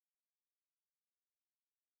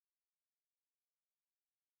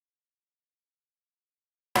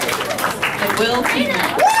will be.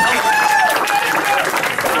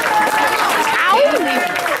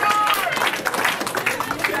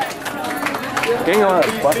 Getting on a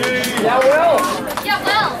bus. Yeah, Will. Yeah,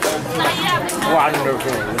 Will.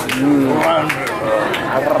 Wonderful.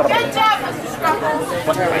 Wonderful. Good job, Mr. Scruffles.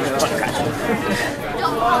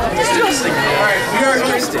 Disgusting. All right, we are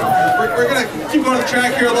we're going to keep going to the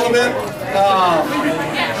track here a little bit.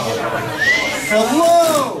 Hello.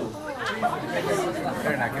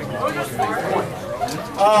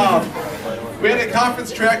 We had a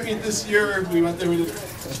conference track meet this year. We went there. We did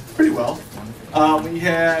pretty well. We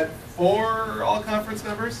had 4 all-conference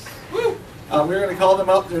members. Woo! We're going to call them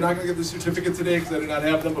up. They're not going to get the certificate today because I do not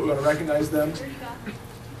have them, but we want to recognize them.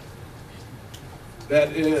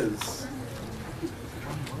 That is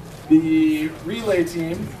the relay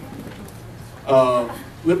team of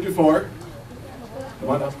Lip Dufour. Come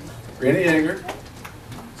on up. Randy Yeager.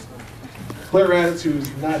 Claire Raditz, who's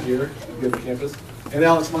not here, at the campus. And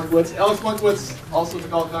Alex Monkwitz. Alex Monkwitz also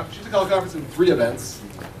took all conference. She took all conference in 3 events.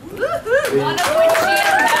 One of which she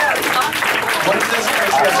has What is this?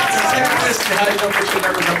 How you know she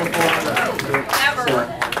never done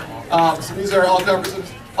before? So these are all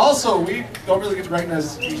conferences. Also, we don't really get to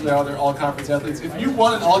recognize usually all their all conference athletes. If you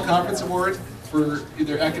won an all conference award for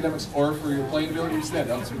either academics or for your playing ability, you stand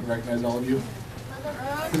up so we can recognize all of you.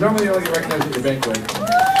 Because normally you only get recognized with your banquet.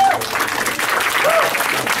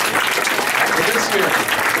 But this year,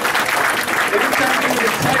 every time we the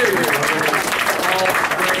entire year,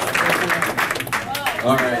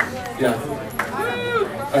 all right, yeah.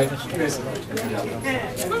 All right, Mason.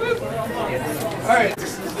 All right,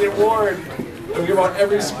 this is the award that we give out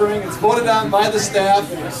every spring. It's voted on by the staff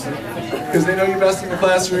because they know you're best in the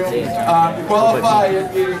classroom. You qualify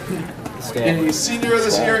at a senior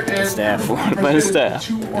this year and staff.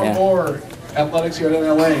 2 or more athletics here at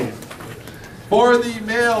NLA. For the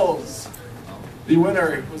males, the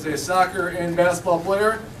winner was a soccer and basketball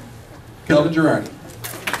player, Kelvin Girardi.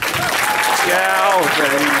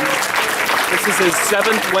 This is his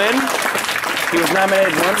 7th win. He was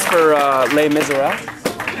nominated once for Les Miserables.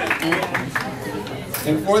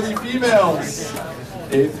 And for the females,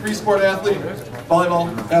 a 3-sport athlete,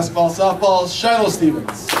 volleyball, basketball, softball, Shiloh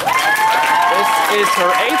Stevens. This is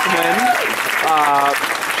her 8th win.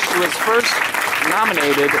 She was first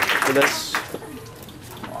nominated for this,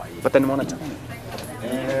 but then won a Tony.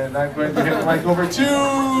 And I'm going to hand the mic over to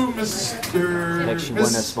Mr. Like she won a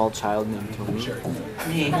small child named Tony.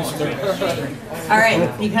 Me. All right,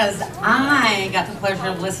 because I got the pleasure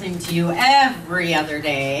of listening to you every other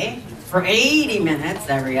day, for 80 minutes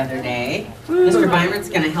every other day. Mr. Byron's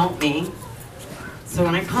going to help me. So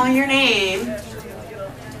when I call your name,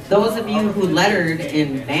 those of you who lettered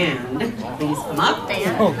in band, please come up.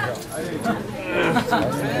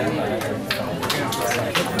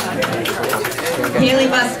 Haley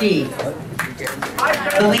Buskey,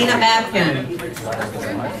 Selena Babkin.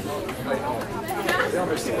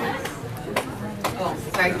 Oh,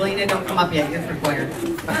 sorry, Galena, don't come up yet. You're for choir.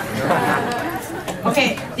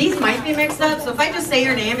 Okay, these might be mixed up, so if I just say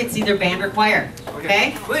your name, it's either band or choir.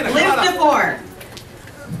 Okay? Live to 4.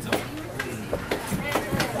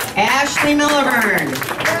 Ashley Milliburn.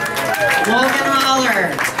 Logan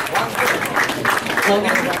Holler.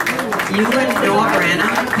 Logan, you and Noah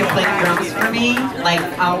Branham can play drums for me like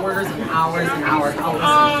hours and hours and hours. I'll listen.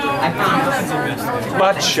 I promise.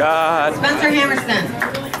 Butt shot. Spencer Hammerson.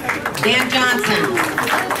 Dan Johnson.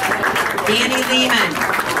 Danny Lehman.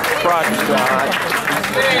 Butt shot.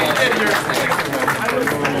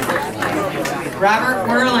 Robert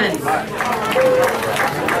Werland.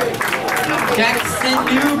 Jackson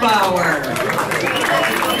Neubauer.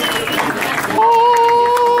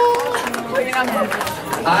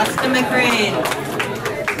 Austin McCrane.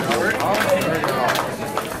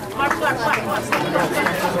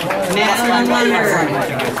 Madeline Leonard.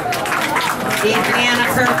 Adriana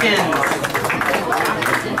Perkins.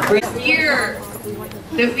 This year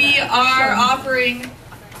that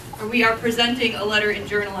we are presenting a letter in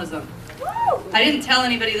journalism. I didn't tell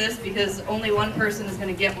anybody this because only one person is going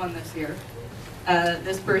to get one this year.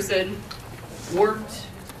 This person worked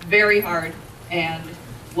very hard and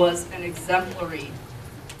was an exemplary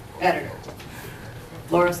editor.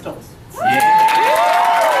 Laura Stolz.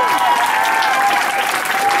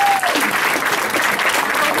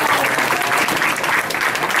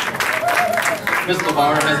 Ms.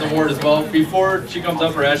 LeBauer has an award as well. Before she comes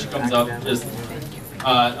up, or as she comes up, just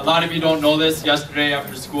a lot of you don't know this. Yesterday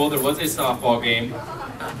after school, there was a softball game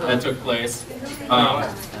that took place.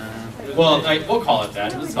 Well, we'll call it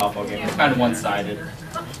that. It was a softball game. It's kind of one-sided.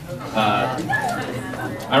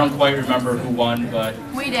 I don't quite remember who won, but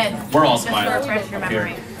We did. we're all Just for smiling a fresh up here.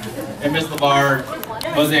 memory. And Miss LeVar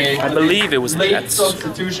was a I believe it was late Jets.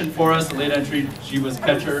 substitution for us, a late entry. She was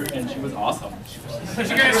catcher, and she was awesome. She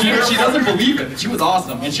doesn't believe it, but she was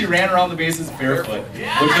awesome. And she ran around the bases barefoot, which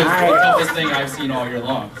is the toughest thing I've seen all year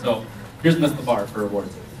long. So here's Miss LeVar for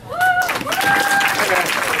awards.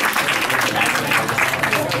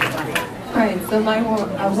 Alright, so my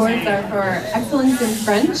awards are for excellence in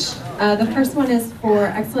French. The first one is for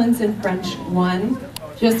excellence in French 1.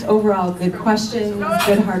 Just overall good questions,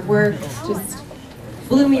 good hard work, just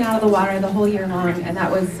blew me out of the water the whole year long, and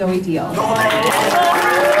that was Zoe Deal.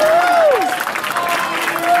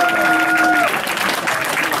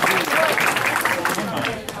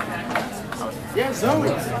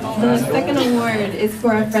 The second award is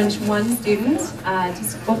for a French 1 student.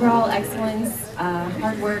 Just overall excellence,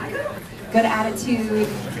 hard work, good attitude,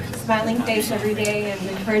 smiling face every day, and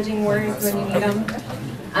encouraging words when you need them.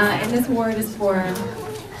 And this award is for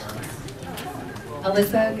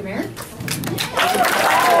Alyssa Gamer.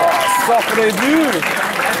 Sacré Dieu!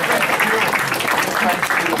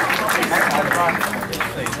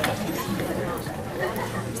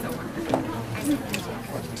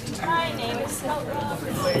 My name is Sylvia.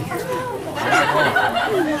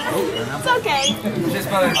 It's okay.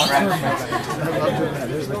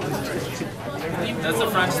 That's a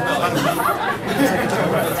French spell.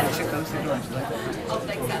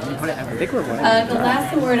 The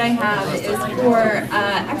last award I have is for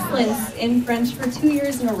excellence in French for 2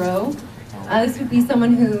 years in a row. This would be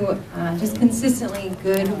someone who just consistently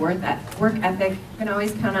good work ethic, can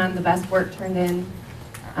always count on the best work turned in.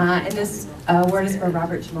 And this award is for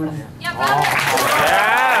Robert Shimoda. Yeah, Robert.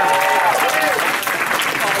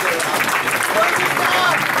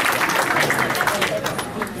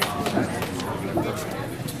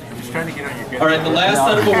 All right, the last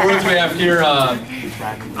set of awards we have here,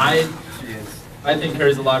 I think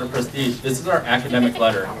carries a lot of prestige. This is our academic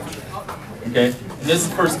letter. Okay, and this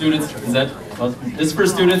is for students. This is for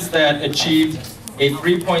students that achieved a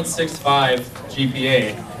 3.65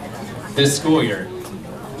 GPA this school year.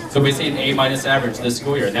 So basically an A- average this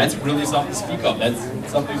school year. That's really something to speak of. That's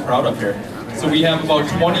something to be proud of here. So we have about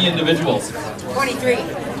 20 individuals.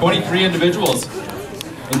 23 individuals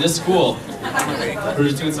in this school who are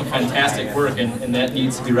just doing some fantastic work, and that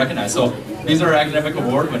needs to be recognized. So these are our academic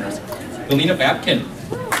award winners. Galena Babkin.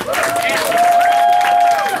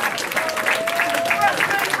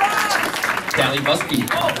 Callie Busby.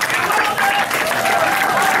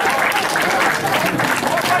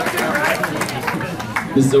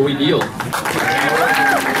 Miss Zoe Deal.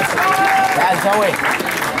 That's Zoe.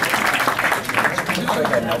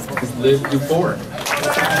 Miss Liv Dufour.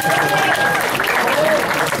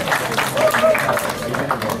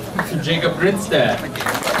 Mr. Jacob Grinstead.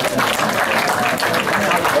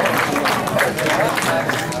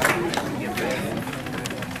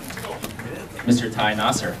 Mr. Ty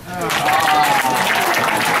Nasser.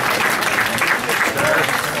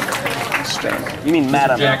 You mean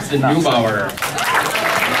Madam Jackson Neubauer.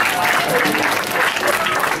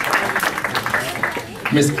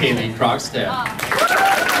 Miss Kaylee Krogstad.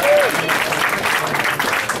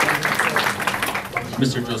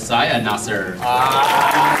 Mr. Josiah Nasser.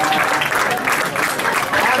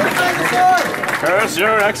 Curse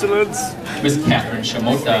your excellence. Miss Catherine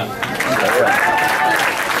Shamota.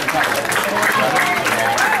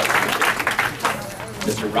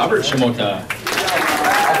 Mr. Robert Shamota.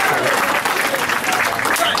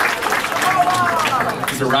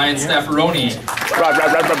 Mr. Ryan Staffaroni.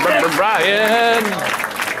 Brian!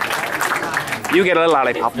 You get a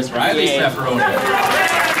lollipop. Miss Riley Staffaroni.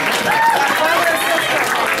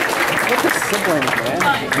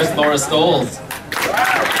 Miss Laura Stoles.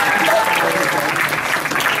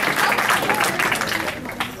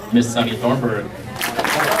 Miss Sunny Thornburg.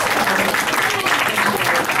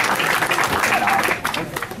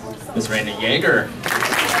 Miss Randy Yeager.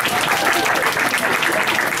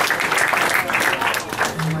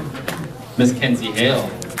 Miss Kenzie Hale.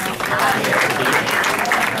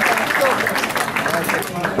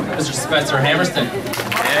 Mr. Spencer Hammerston.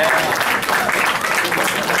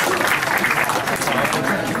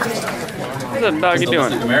 What's the doggy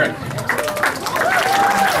doing?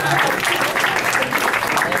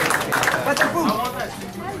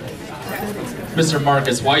 Mr.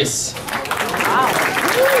 Marcus Weiss.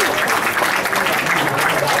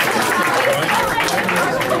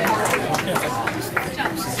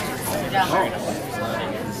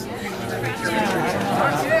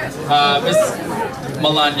 Miss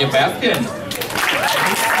Melania Babkin.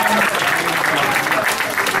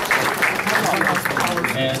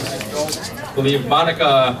 And I believe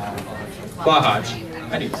Monica Plahaj.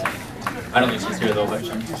 I don't think she's here though, but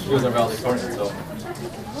she was our valedictorian, so.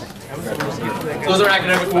 Those are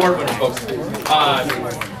academic award winners, folks.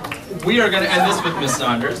 We are going to end this with Miss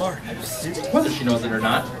Saunders, whether she knows it or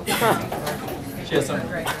not. She has some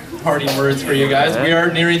parting words for you guys. We are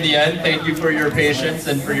nearing the end. Thank you for your patience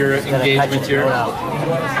and for your engagement here.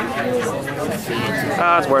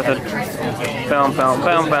 Ah, it's worth it. Film.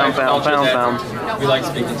 We like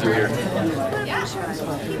speaking to here.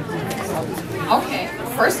 Okay,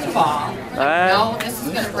 first of all, I know this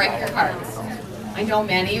is going to break your hearts. I know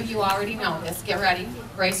many of you already know this. Get ready,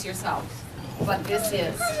 brace yourselves. But this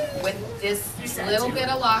is, with this little bit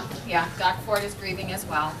of luck, yeah, Doc Ford is grieving as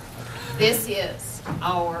well. This is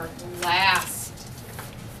our last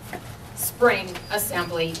spring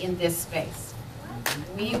assembly in this space.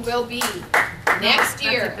 We will be next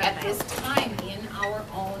year at this time in our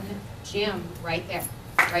own gym, right there.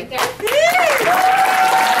 Right there. I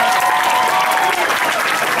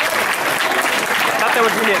thought there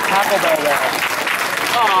was going to be a Taco Bell there.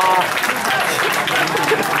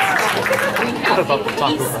 We have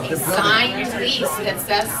a signed lease that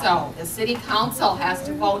says so. The city council has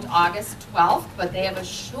to vote August 12th, but they have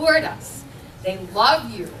assured us they love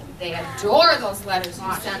you. They adore those letters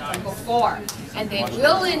you sent them before. And they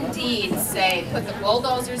will indeed say, put the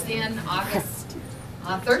bulldozers in August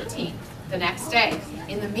 13th, the next day.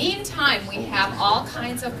 In the meantime, we have all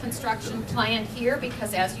kinds of construction planned here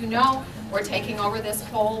because, as you know, we're taking over this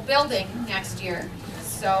whole building next year.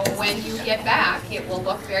 So when you get back, it will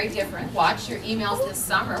look very different. Watch your emails this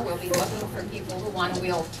summer. We'll be looking for people who want to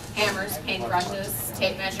wield hammers, paintbrushes,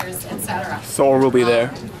 tape measures, etc. Thor will be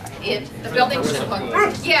there. The building should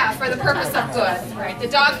look, yeah, for the purpose of good, right? The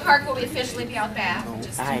dog park will officially be out back.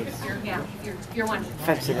 Just you're wondering.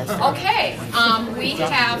 Okay, we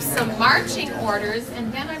have some marching orders,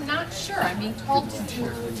 and then I'm not sure. I'm being told to do.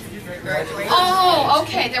 Oh,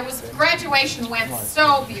 okay. There was graduation went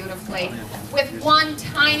so beautifully, with one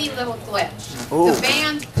tiny little glitch. Ooh. The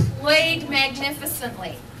band played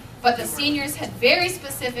magnificently, but the seniors had very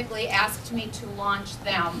specifically asked me to launch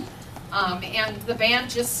them. And the band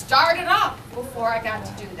just started up before I got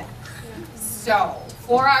to do that. So,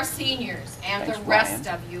 for our seniors and the rest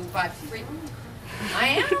of you, but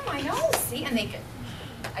I know, see, and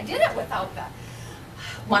I did it without that.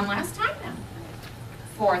 One last time then,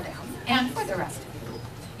 for them and for the rest of you.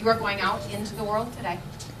 You are going out into the world today.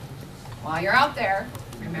 While you're out there,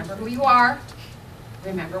 remember who you are,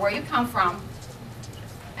 remember where you come from,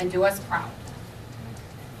 and do us proud.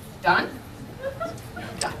 Done?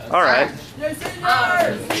 All right.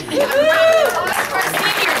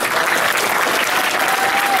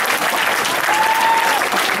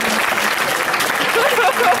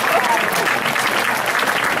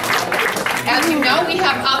 As you know, we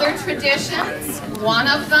have other traditions. One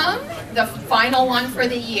of them, the final one for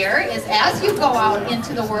the year, is as you go out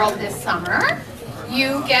into the world this summer,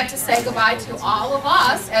 you get to say goodbye to all of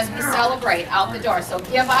us as we celebrate out the door. So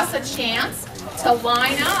give us a chance to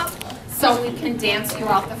line up so we can dance you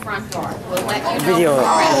out the front door. We'll let you know.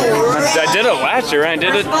 I did it last year. I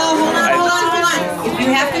did it. Hold on. If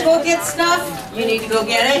you have to go get stuff, you need to go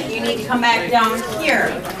get it. You need to come back down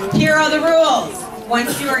here. Here are the rules.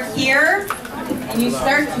 Once you are here and you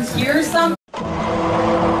start to hear something,